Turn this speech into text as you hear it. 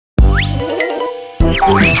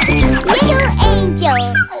Little angel.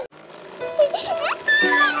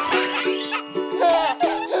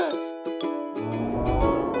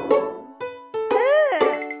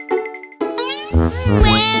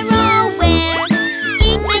 Where, oh where,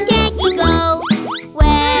 did my daddy go?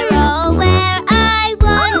 Where, oh where, I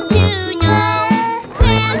want to know.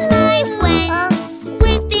 Where's my friend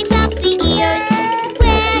with big floppy ears?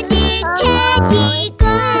 Where did Teddy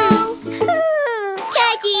go?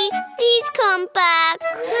 Teddy, please come back.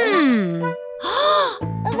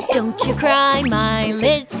 Don't you cry, my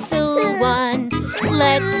little one.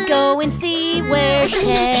 Let's go and see where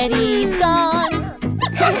Teddy's gone.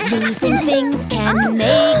 Losing things can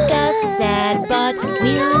make us sad, but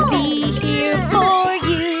we'll be here for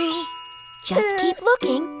you. Just keep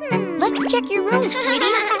looking. Let's check your room, sweetie.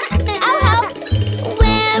 I'll help.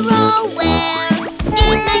 Where, oh where,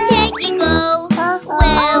 did my Teddy go?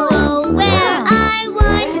 Where, oh where, I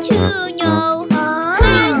want to know.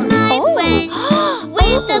 Where's my friend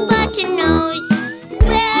with the button nose?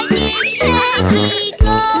 Where did Teddy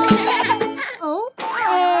go?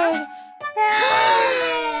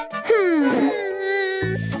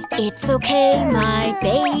 It's okay, my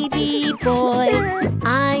baby boy.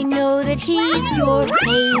 I know that he's your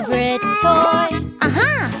favorite toy.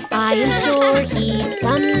 I am sure he's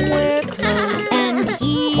somewhere close and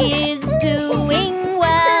he is doing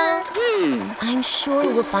well. I'm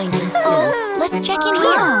sure we'll find him soon. Let's check in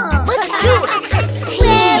here. Let's do it.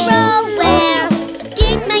 Where, oh where,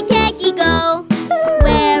 did my Teddy go?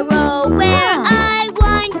 Where, oh where, I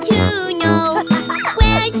want to know.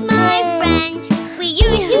 Where's my friend? We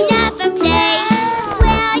used to laugh and play.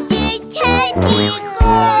 Where did Teddy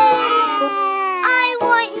go? I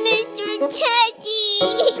want Mr. Teddy.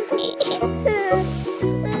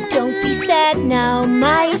 Don't be sad now,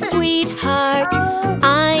 my sweetheart.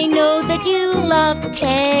 I know that you love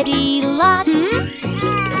Teddy lots.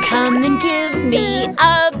 Come and give me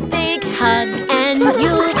a big hug and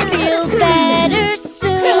you'll feel better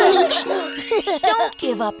soon. Don't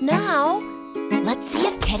give up now. Let's see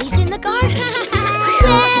if Teddy's in the garden.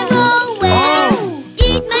 Where, oh where,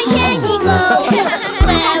 did my Teddy go?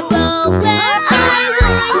 Where, oh where, I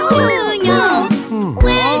want to know.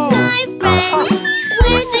 Where's my friend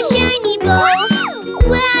with the shiny bow?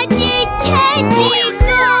 Where did Teddy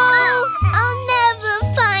go? I'll never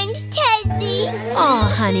find Teddy. Aw,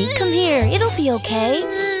 honey, come here. It'll be okay.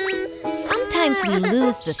 Sometimes we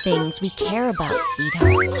lose the things we care about,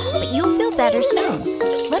 sweetheart. But you'll feel better soon.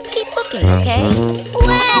 Let's keep looking, okay?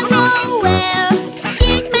 Where, oh where,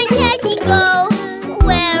 did my Teddy go?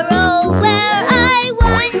 Where, oh where, I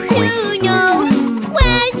want to know.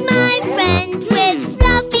 Where's my friend with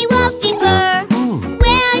fluffy wuffy fur?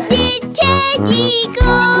 Where did Teddy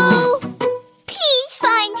go? Please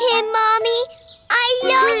find him, Mommy. I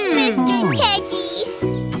love Mr.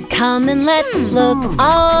 Teddy. Come and let's look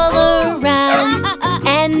all around,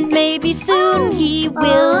 and maybe soon he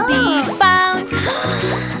will be found.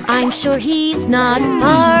 I'm sure he's not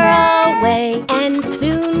far away, and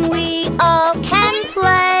soon we all can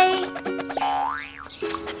play.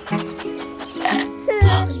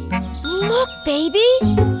 Look, baby!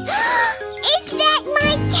 Is that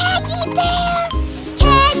my teddy bear?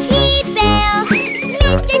 Teddy bear,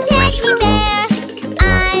 Mr. Teddy bear,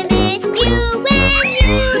 I missed you when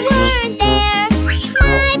you weren't there.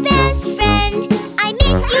 My best friend, I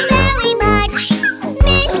missed you very much,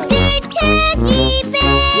 Mr. Teddy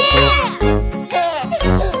bear.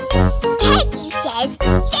 Teddy says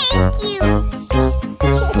thank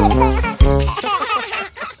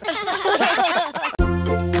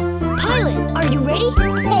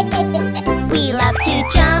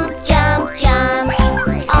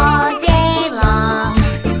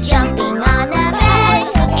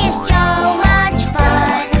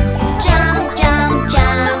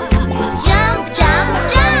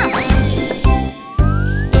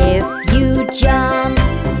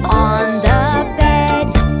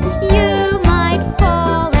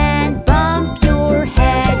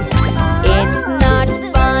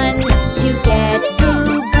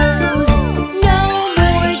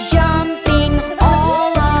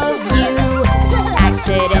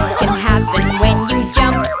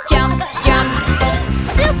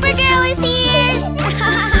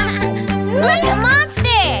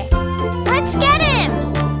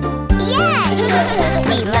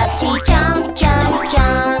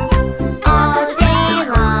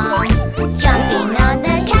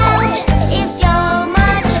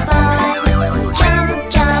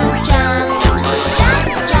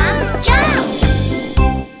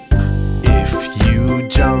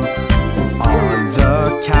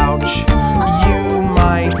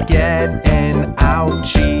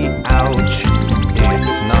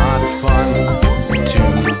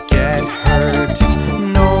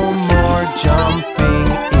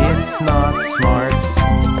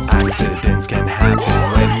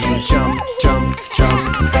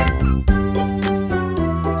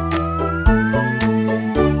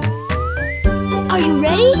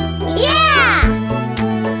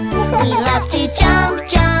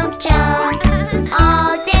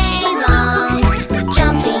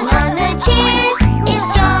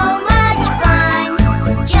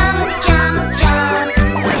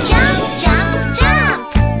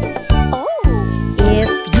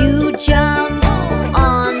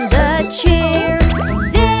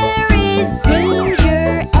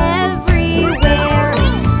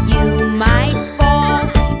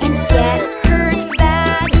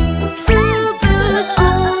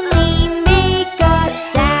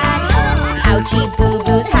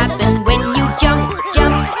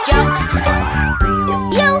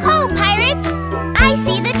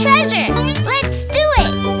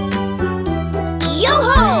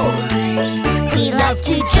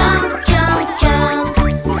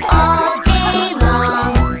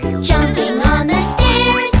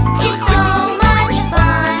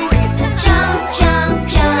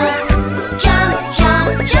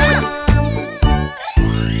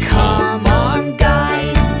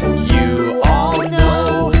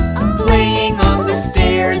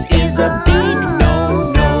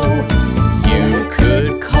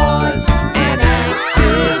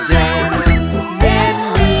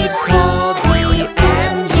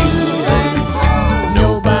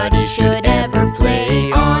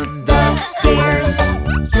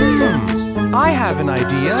I have an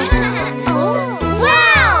idea.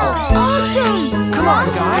 Wow! Awesome! Come on,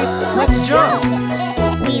 guys, let's jump.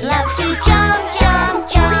 We love to jump, jump,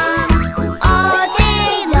 jump all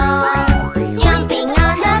day long. Jumping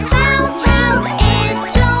on the bounce house is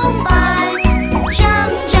so fun.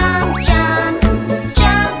 Jump, jump, jump,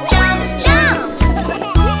 jump, jump, jump.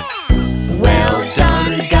 Well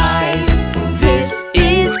done, guys. This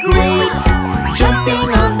is great.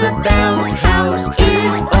 Jumping on the bounce house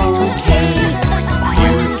is okay.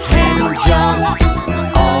 You can jump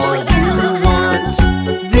all you want.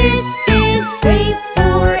 This is safe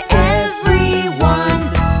for everyone.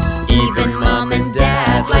 Even Mom and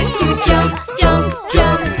Dad like to jump, jump,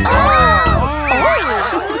 jump.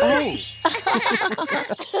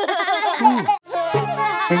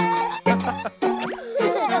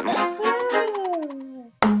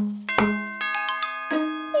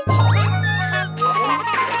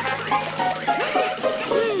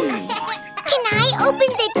 Can I open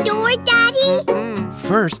the door, Daddy?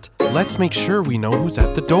 First, let's make sure we know who's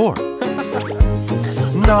at the door.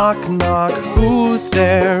 Knock, knock, who's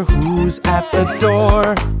there? Who's at the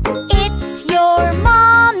door? It's your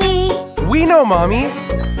mommy. We know Mommy.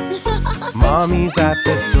 Mommy's at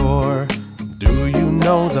the door. Do you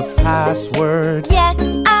know the password? Yes,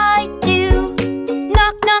 I do.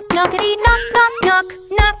 Knock, knock, knockity, knock, knock, knock.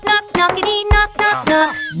 Knock, knock, knockity, knock, knock,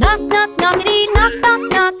 knock. Knock, knock, knockity, knock, knock,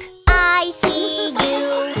 knock. I see you.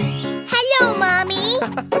 Hello, Mommy.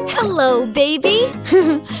 Hello, baby.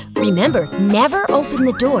 Remember, never open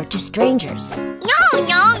the door to strangers. No,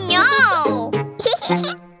 no, no.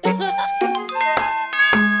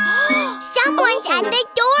 Someone's at the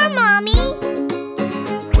door, Mommy.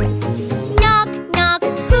 Knock, knock,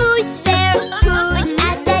 who's there? Who's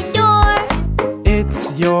at the door?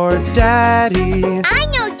 It's your daddy. I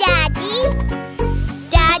know Daddy.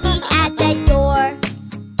 Daddy's at the door.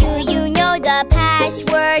 Do you know the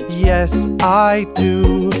password? Yes, I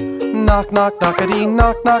do. Knock, knock, knockity,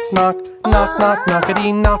 knock, knock, knock. Knock, knock,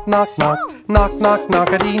 knockity, knock, knock, knock. Knock, knock,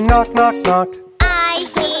 knockity, knock, knock, knock. I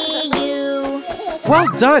see you. Well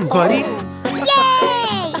done, buddy.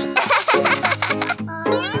 Yay!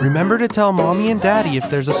 Remember to tell Mommy and Daddy if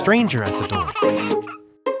there's a stranger at the door.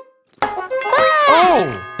 Oh!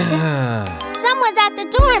 Someone's at the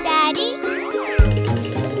door, Daddy.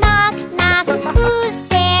 Knock, knock, who's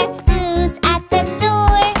there? Who's at the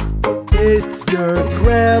door? It's your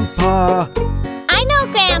grandpa. I know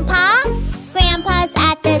Grandpa. Grandpa's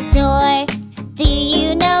at the door. Do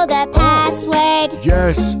you know the password?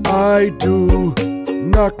 Yes, I do.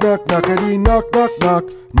 Knock, knock, knockity, knock, knock, knock.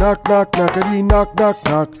 Knock, knock, knockity, knock, knock,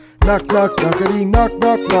 knock. Knock, knock, knockity, knock,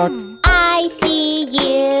 knock, knock. I see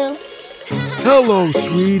you. Hello,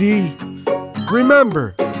 sweetie.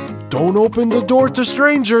 Remember, don't open the door to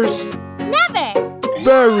strangers. Never.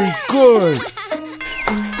 Very good.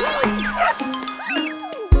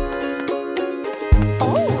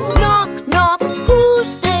 Knock, knock,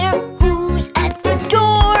 who's there? Who's at the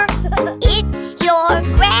door? It's your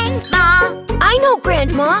grandma. I know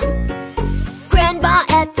Grandma. Grandma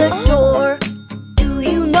at the door. Do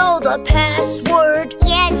you know the password?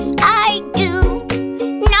 Yes, I do.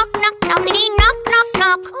 Knock, knock, knockity, knock, knock,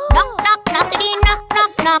 knock. Knock, knock, knockity, knock,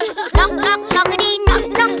 knock, knock. Knock, knock, knockity, knock,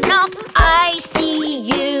 knock, knock. I see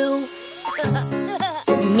you.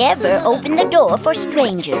 Never open the door for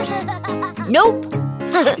strangers. Nope.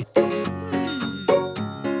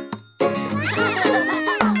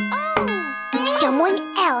 Someone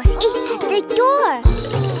else is at the door.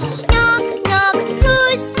 Knock, knock,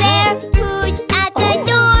 who's there? Who's at the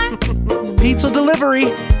door? Pizza delivery.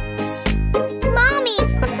 Mommy,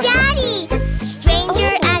 Daddy,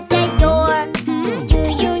 stranger at the door. Do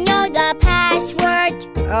you know the password?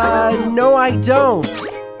 No, I don't.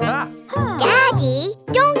 Daddy,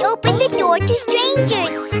 don't open the door to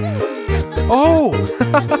strangers. Oh,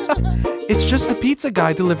 it's just the pizza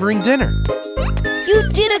guy delivering dinner. You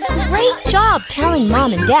did a great job telling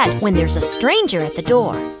Mom and Dad when there's a stranger at the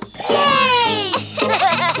door. Yay!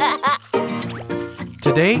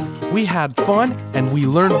 Today, we had fun and we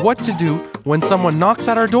learned what to do when someone knocks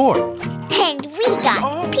at our door. And we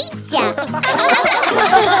got pizza.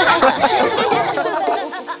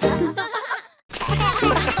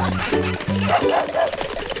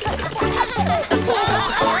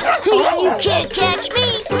 You can't catch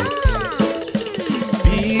me.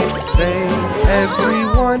 Be safe,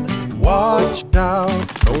 everyone. Watch out,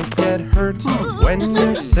 don't get hurt when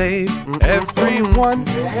you're safe. Everyone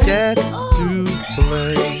gets to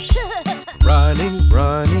play. Running,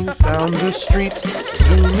 running down the street.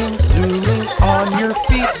 Zooming, zooming on your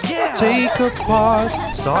feet. Take a pause,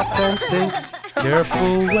 stop and think.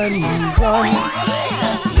 Careful when you run.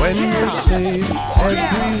 When you're safe,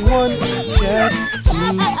 everyone gets to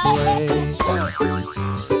play.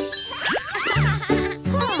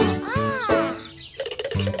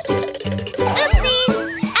 Oopsies!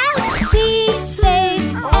 Ouch! Be safe,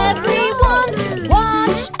 everyone.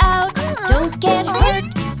 Watch out, don't get hurt.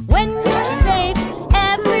 When you're safe,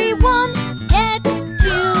 everyone gets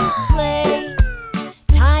to play.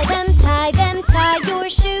 Tie them, tie your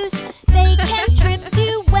shoes. They can trip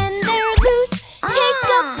you when they're loose. Take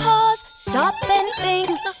a pause, stop and think.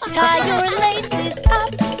 Tie your laces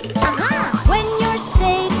up. When you're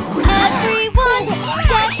safe, everyone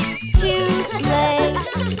gets to play.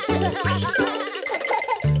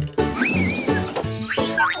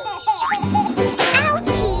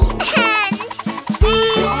 Ouchie! Hand! Be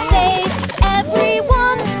safe,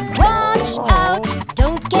 everyone. Watch out,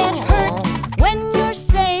 don't get hurt. When you're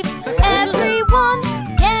safe, everyone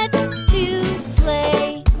gets to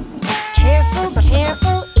play. Careful,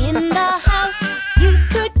 careful in the house. You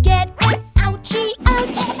could get an ouchie,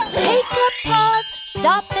 ouch. Take a pause,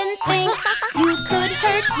 stop and think. You could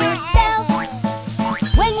hurt yourself.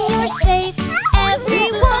 When you're safe,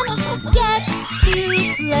 everyone gets to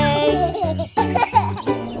play.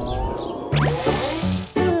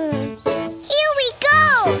 Here we go!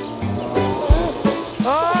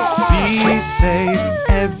 Be safe,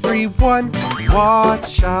 everyone.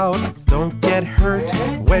 Watch out, don't get hurt.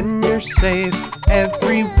 When you're safe,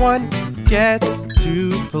 everyone gets to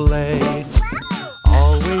play.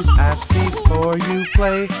 Always ask before you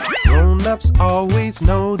play. Grown-ups always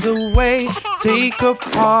know the way. Take a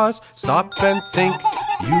pause, stop and think.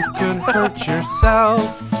 You could hurt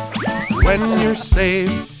yourself. When you're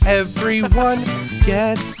safe, everyone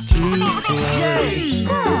gets to play.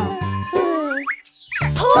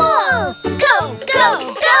 Pull! Go,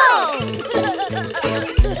 go, go!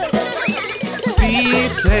 Be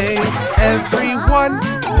safe, everyone.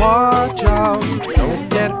 Watch out, don't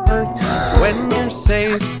get hurt. When you're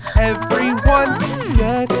safe, everyone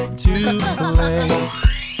gets to play.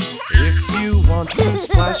 If you want to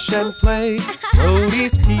splash and play,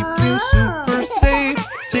 floaties keep you super safe.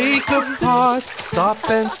 Take a pause, stop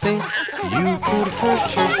and think. You could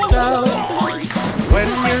hurt yourself. When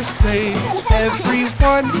you're safe,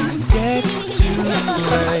 everyone gets to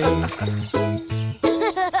play.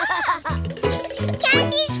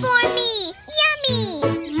 Candies for me! Yummy!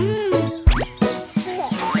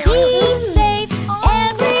 Be safe,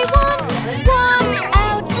 everyone. Watch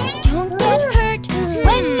out, don't get hurt.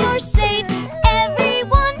 When you're safe,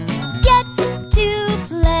 everyone gets to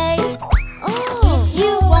play. If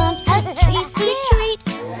you want a tasty treat,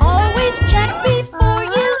 always check before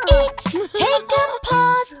you eat. Take a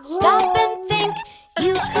pause, stop and think.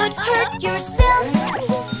 You could hurt yourself.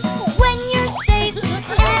 When you're safe,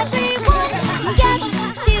 everyone gets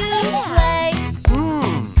to play.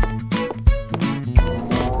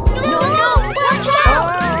 No, watch out!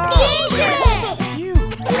 Danger!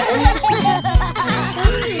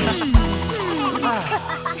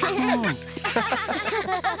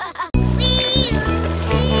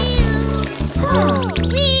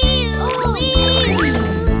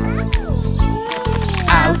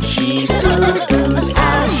 Ouchie boo-boos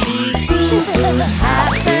happen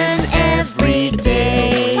every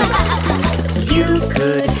day. You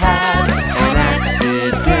could have an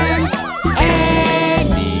accident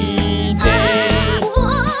any day.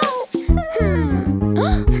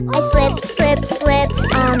 I slipped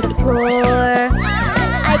on the floor.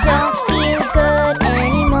 I don't feel good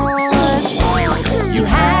anymore. You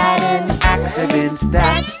had an accident,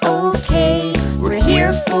 that's okay. We're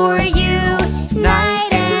here for you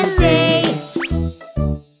night and day.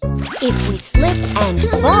 If we slip and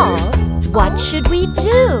fall, what should we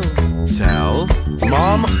do? Tell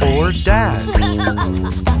Mom or Dad.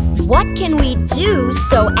 What can we do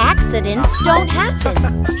so accidents don't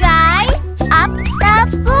happen? Drive up the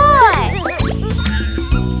floor.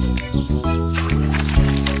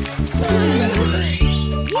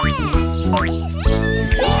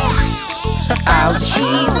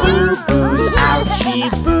 Ouchie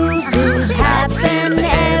boo-boos happen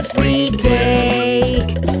every day.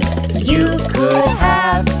 You could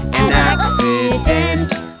have an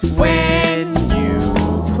accident when you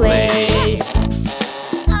play.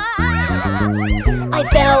 I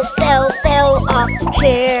fell off the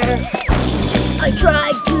chair. I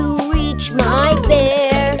tried to reach my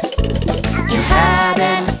bear. You had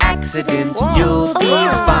an accident, you'll be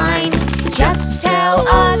fine. Just tell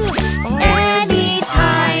us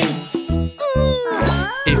anytime.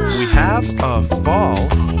 If we have a fall,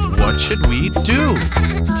 what should we do?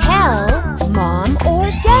 Tell Mom or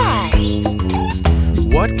Dad.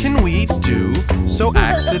 What can we do so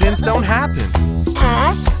accidents don't happen?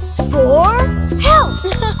 Ask or help.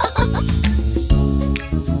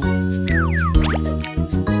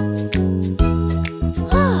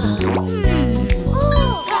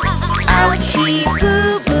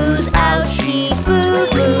 Ouchie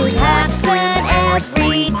boo-boos happen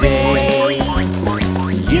every day.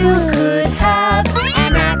 You could have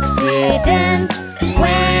an accident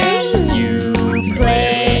when you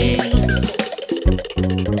play.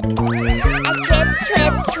 I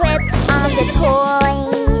trip on the toys.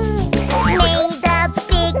 Made a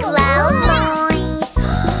big loud noise.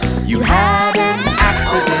 You had an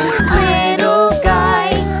accident, little guy.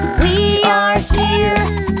 We are here,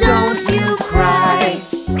 don't you cry.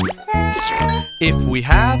 If we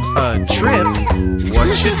have a trip,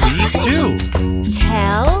 what should we do?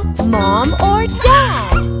 Tell Mom or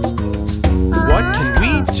Dad. What can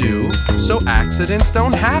we do so accidents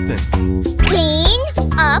don't happen? Clean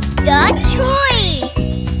up the toys.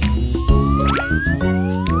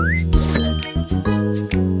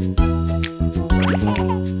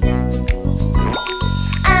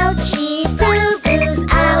 Ouchie boo-boos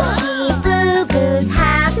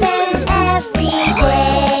happen every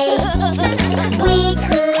day. We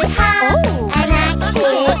could have an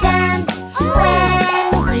accident when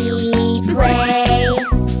we play.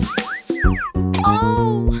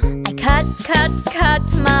 Oh, I cut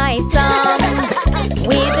my thumb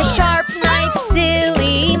with a sharp knife,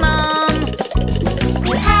 silly Mom.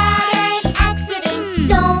 You had an accident,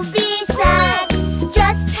 don't be sad.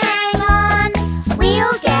 Just hang on,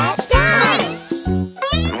 we'll get done.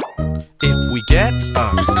 If we get a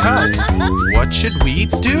cut, what should we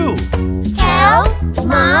do? Tell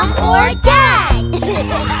Mom or Dad.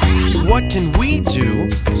 What can we do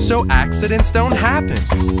so accidents don't happen?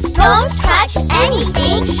 Don't touch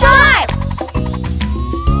anything sharp.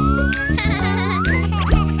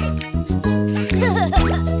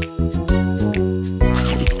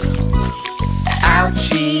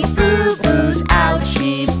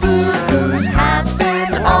 Ouchie boo-boos happen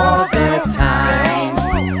all the time.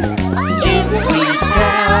 If we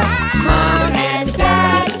tell Mom and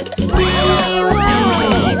Dad, we'll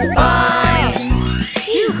be fine.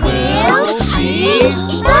 We'll be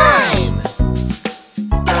fine.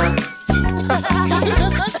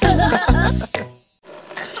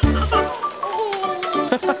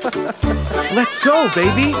 Let's go,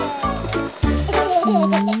 baby!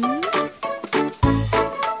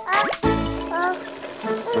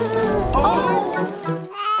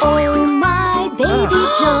 Oh, my baby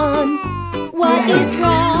John, what is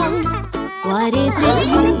wrong? What is it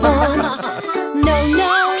you want? No,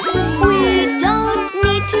 we don't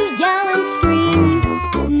need to yell and scream.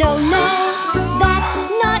 No, that's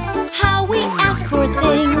not how we ask for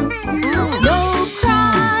things. No,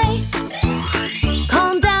 cry.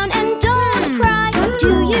 Calm down and don't cry.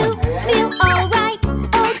 Do you feel alright?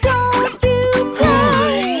 Oh, don't you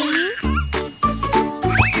cry.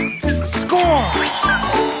 Score!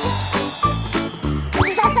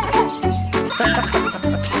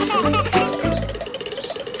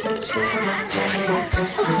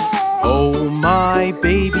 Oh, my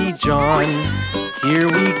baby John, here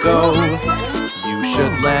we go. You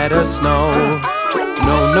should let us know.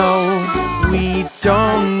 No, we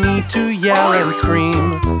don't need to yell and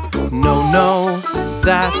scream. No,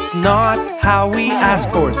 that's not how we ask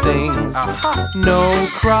for things. No,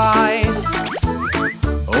 cry.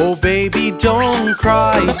 Oh, baby, don't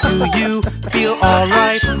cry. Do you feel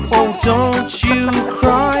alright? Oh, don't you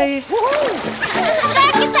cry.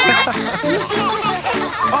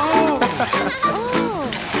 Oh!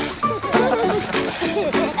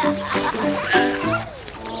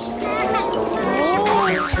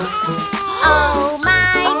 Oh,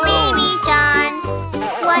 my baby John,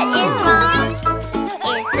 what is wrong?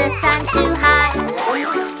 Is the sun too hot?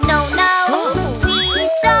 No, we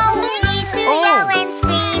don't need to yell and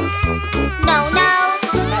scream. No,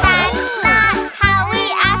 that's not how we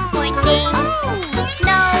ask for things.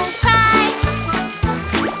 No, cry.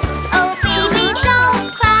 Oh, baby, don't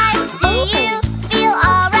cry. Do you feel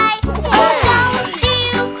alright? Oh, don't you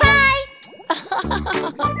cry.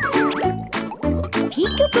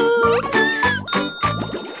 Peekaboo.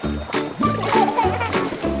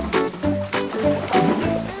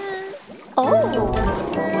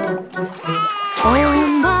 Oh,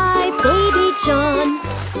 my baby John,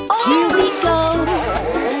 here we go.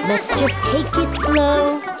 Let's just take it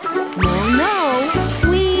slow. No,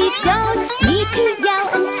 we don't need to yell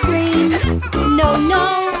and scream. No,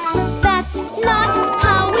 that's not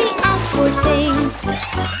how we ask for things.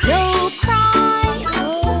 No, cry.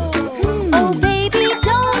 Oh, baby,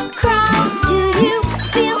 don't cry. Do you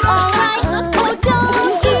feel alright? Oh,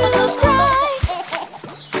 don't you cry.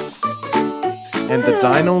 And the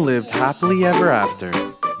Rhino lived happily ever after.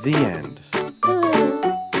 The end.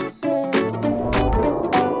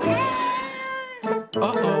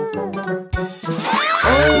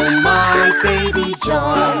 Oh, my baby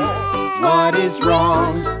John, what is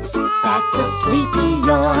wrong? That's a sleepy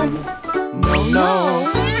yawn. No,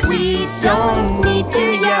 we don't need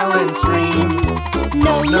to yell and scream.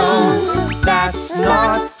 No, that's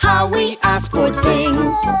not how we ask for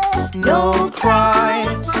things. No, cry.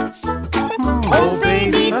 Oh,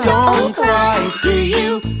 baby, don't cry. Do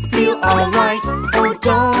you feel alright? Oh,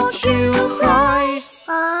 don't you cry.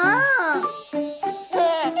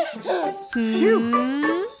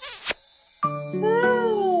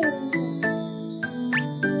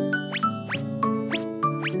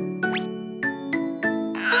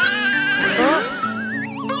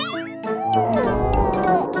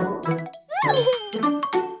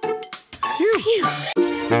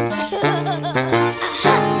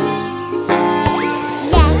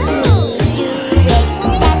 Let me do it,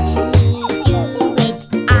 let me do it.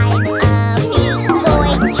 I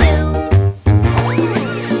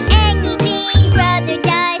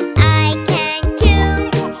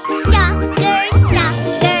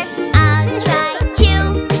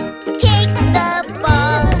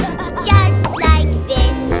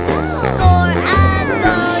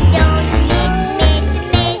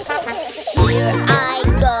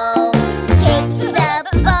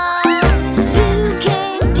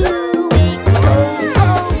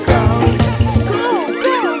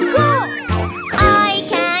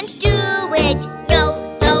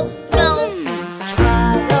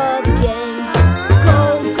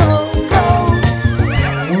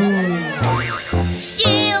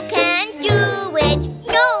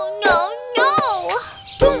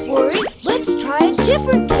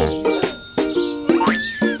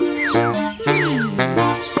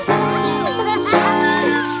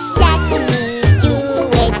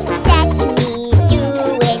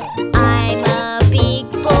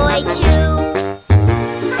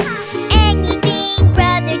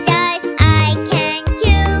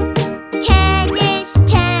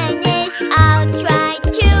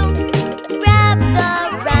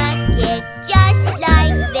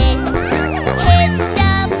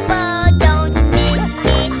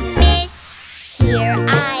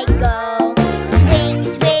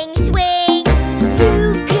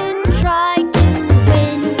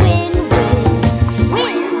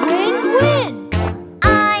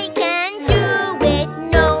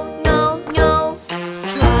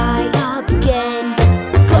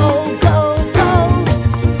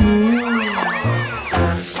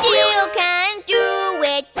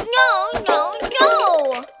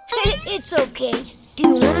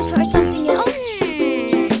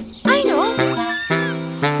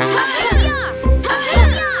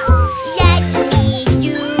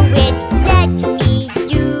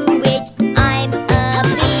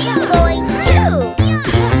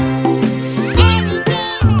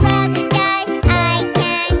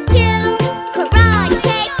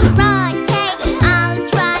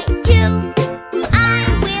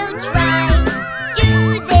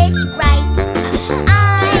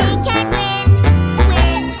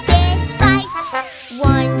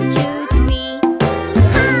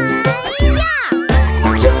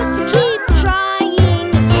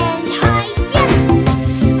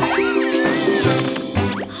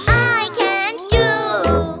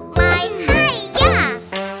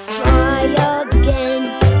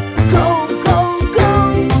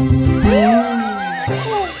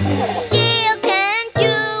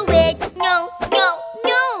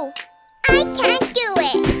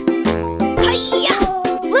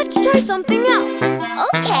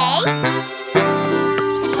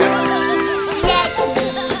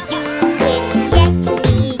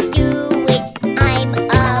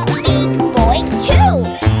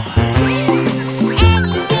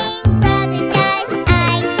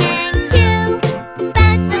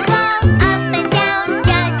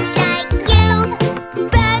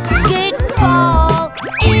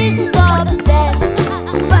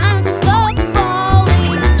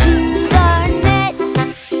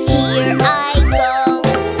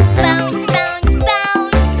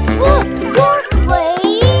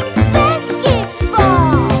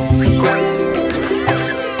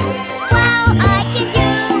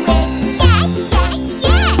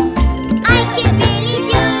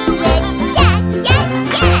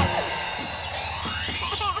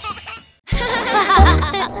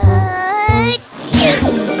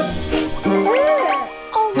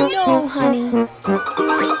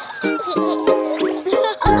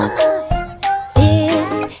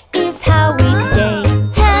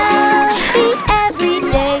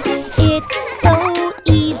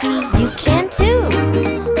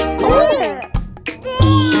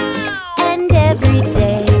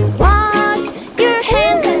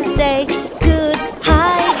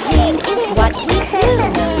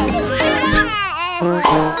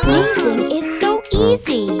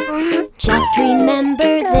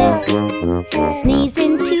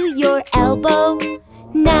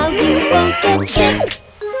get sick.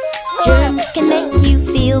 Germs can make you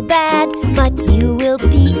feel bad, but you will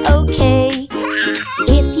be okay.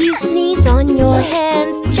 If you sneeze on your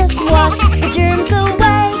hands, just wash the germs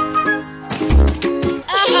away.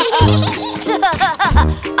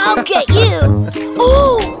 I'll get you!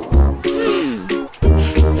 Ooh!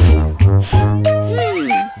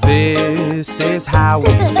 This is how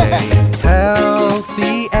we stay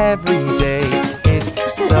healthy every day.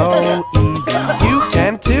 It's so easy, you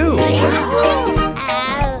can too.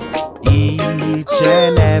 Each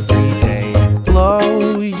and every day,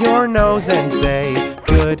 blow your nose and say,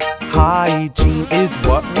 good hygiene is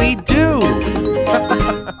what we do.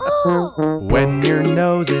 When your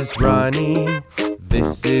nose is runny,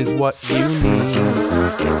 this is what you need.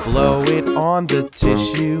 Blow it on the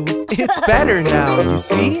tissue. It's better now, you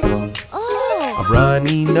see? A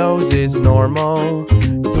runny nose is normal.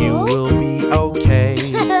 You will be okay.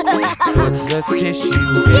 Put the tissue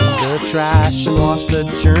in the trash and wash the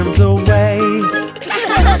germs away.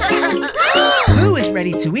 Who is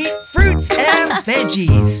ready to eat fruits and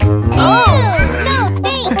veggies? Oh, no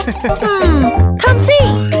thanks. Come see!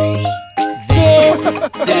 This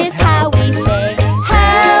is how we stay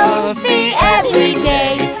healthy every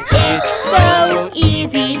day. It's so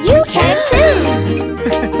easy, you can too.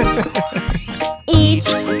 Each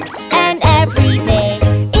and every day,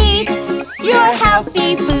 eat your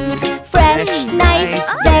healthy food. Fresh, nice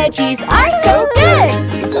veggies are so good.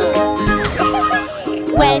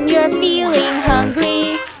 When you're feeling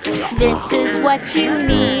hungry, this is what you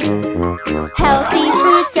need. Healthy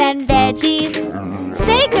fruits and veggies.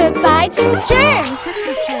 Say goodbye to germs.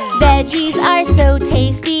 Veggies are so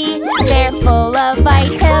tasty. They're full of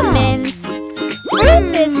vitamins.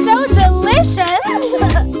 Fruit is so delicious.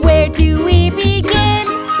 Where do we begin?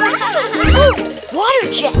 Ooh,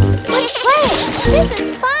 water jets. Let's play. This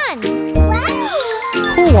is fun.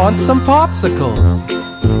 Who wants some popsicles?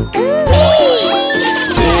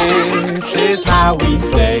 This is how we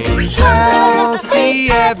stay healthy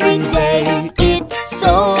every day. It's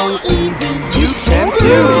so easy. You can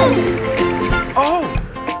too. Oh!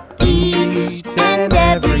 Each and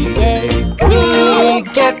every day we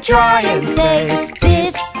get dry and say,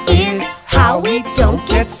 this is how we don't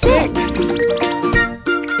get sick.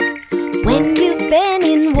 When you've been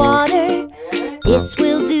in water, this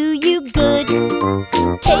will do you good.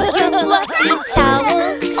 Take your fluffy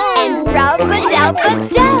towel and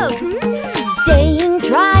rub-a-dub-a-dub. Staying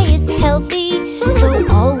dry is healthy, so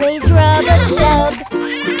always rub-a-dub.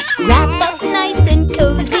 Wrap up nice and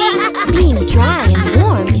cozy. Being dry and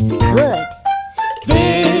warm is good.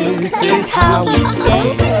 This is how we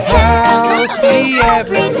stay healthy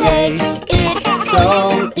every day. It's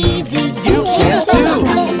so easy, you can too.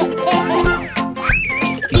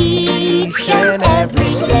 Each and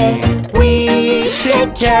every day we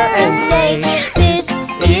take care and say, this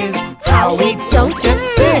is how we don't get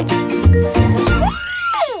sick.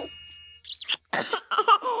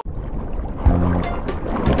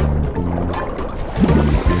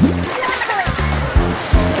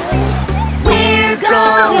 We're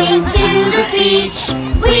going to the beach.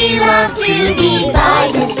 We love to be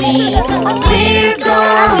by the sea. We're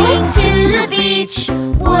going to the beach.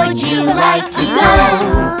 Would you like to go?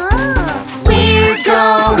 We're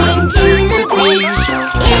going to the beach.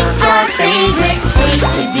 It's our favorite place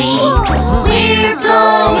to be. We're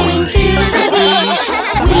going to the beach.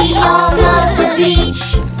 We all love the beach.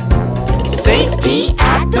 Safety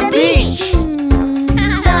at the beach.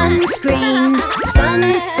 Sunscreen,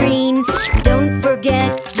 sunscreen, don't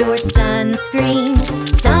forget your sunscreen.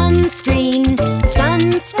 Sunscreen,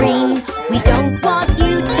 sunscreen, we don't want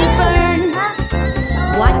you to burn.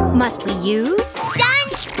 What must we use?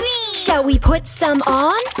 Sunscreen! Shall we put some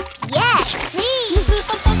on? Yes, please!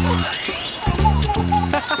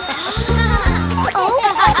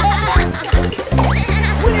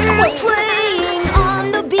 We're playing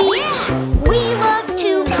on the beach. We love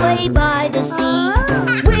to play by the sea.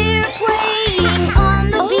 We're playing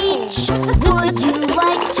on the beach. Would you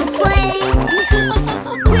like to play?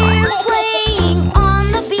 We're playing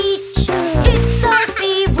on the beach. It's our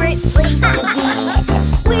favorite place to be.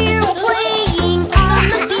 We're playing on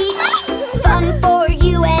the beach. Fun for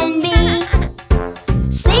you and me.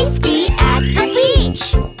 Safety at the beach.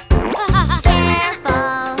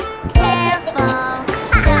 Careful, careful,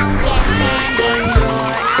 don't get sand in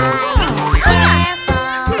your eyes.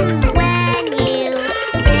 Careful when you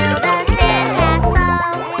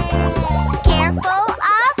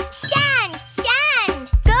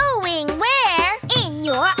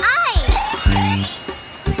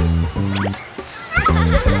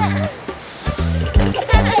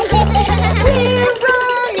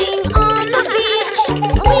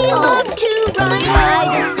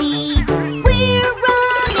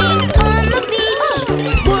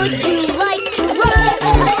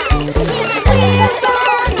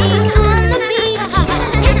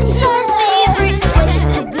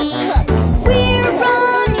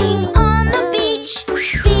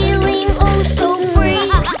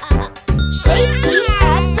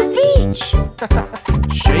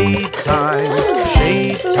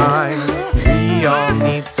time. We all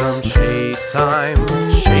need some shade time.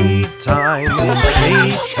 Shade time,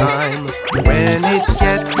 shade time. When it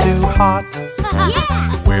gets too hot,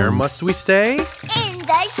 Yeah! where must we stay? In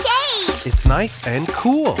the shade! It's nice and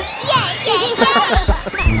cool. Yeah, yeah,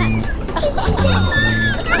 yeah!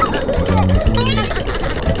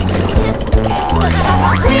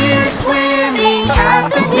 We're swimming at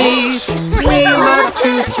the beach. We love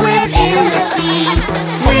to swim in the sea.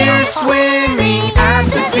 We're swimming at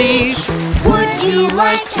the beach. Would you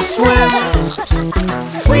like to swim?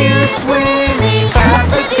 We're swimming at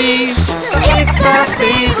the beach. It's our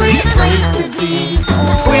favorite place to be.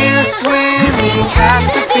 We're swimming at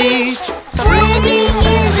the beach. Swimming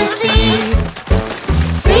in the sea.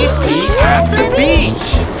 Safety at the beach.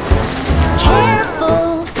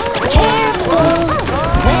 Careful, careful,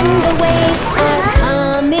 when the waves are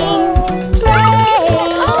coming.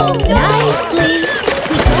 Play nicely,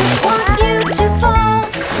 we don't want you to fall.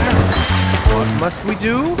 What must we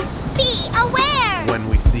do Be aware! when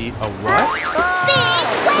we see a what? Big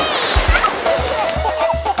wave!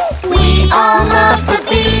 We all love the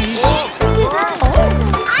beach.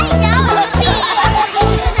 I know a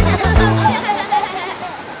beach!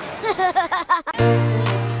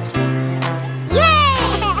 Yay!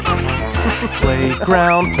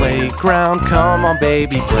 Playground, playground, come on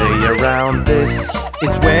baby, play around. This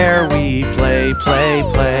is where we play, play,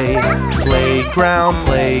 play. Playground,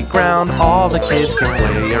 playground, all the kids can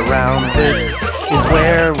play around. This is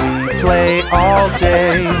where we play all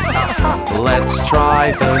day. Let's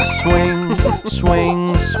try the swing,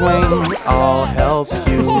 swing, swing. I'll help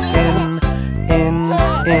you in.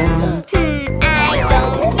 I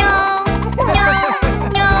don't know,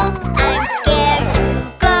 no, I'm scared to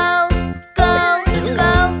go.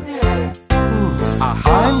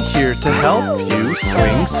 I'm here to help you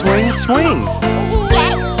swing, swing, swing.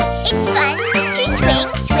 Yes, it's fun to swing,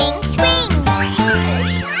 swing, swing.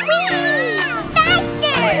 Whee!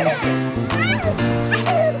 Faster!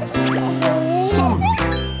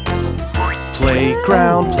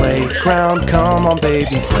 Playground, playground, come on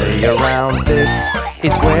baby, play around. This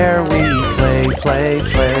is where we play, play,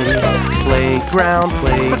 play. Playground,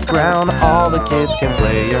 playground, all the kids can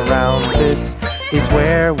play around. This is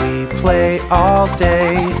where we play all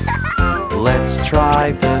day. Let's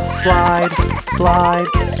try the slide, slide,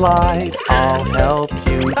 slide. I'll help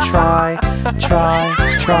you try, try,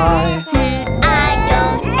 try. I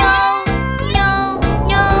don't know,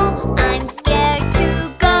 no, I'm scared to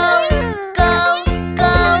go.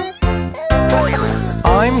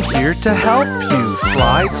 I'm here to help you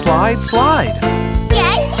slide, slide, slide.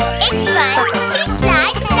 Yes, it's fun to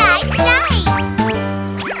slide, slide, slide.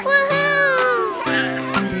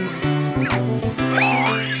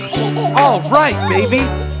 Woohoo! All right, baby.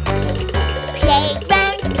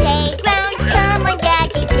 Playground, playground, come on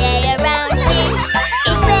daddy, play around. This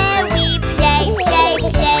is where we play, play,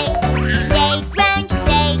 play. Playground,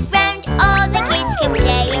 playground, all the kids can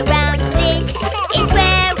play around. This is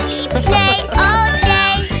where we play all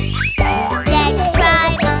day. Let's try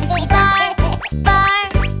monkey bar, bar,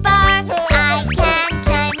 bar. I can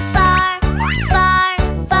climb far, far,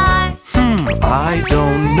 far. I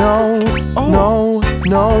don't know, no,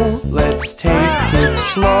 no. Let's take it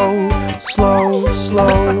slow, slow,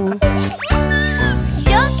 slow.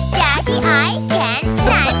 Look, daddy, I can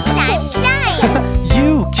climb, climb, climb.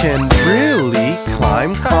 You can really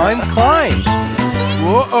climb, climb, climb.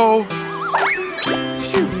 Whoa-oh.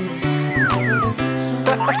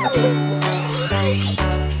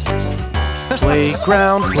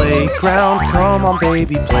 Playground, playground, come on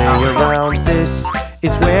baby, play around. This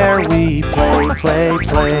is where we play, play,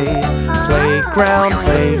 play. Playground,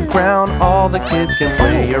 playground, all the kids can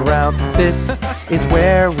play around. This is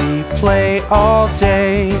where we play all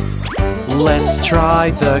day. Let's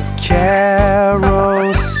try the carousel,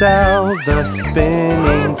 the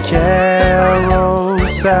spinning carousel.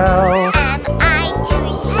 Am I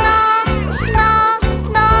too small, small,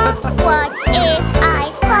 small? What if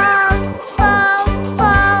I fall, fall,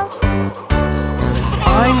 fall?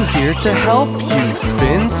 I'm here to help you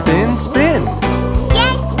spin, spin, spin.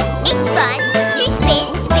 Yes, it's fun to spin,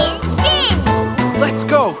 spin, spin. Let's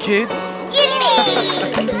go, kids.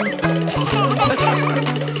 Yippee!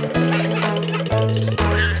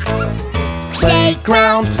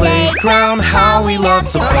 Playground, playground, how we love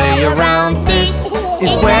to play around. This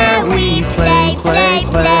is where we play, play,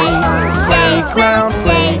 play. Playground,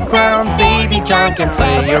 playground, baby John can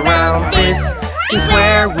play around. This is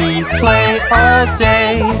where we play all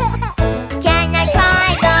day. Can I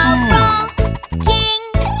try the rocking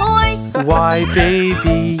horse? Why,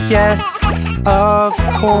 baby, yes, of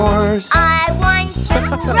course. I want to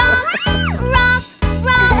rock, rock,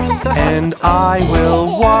 rock. And I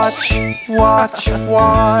will watch, watch,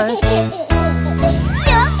 watch.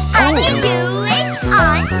 Look, I can do it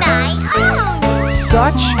on my own.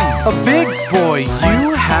 Such a big boy you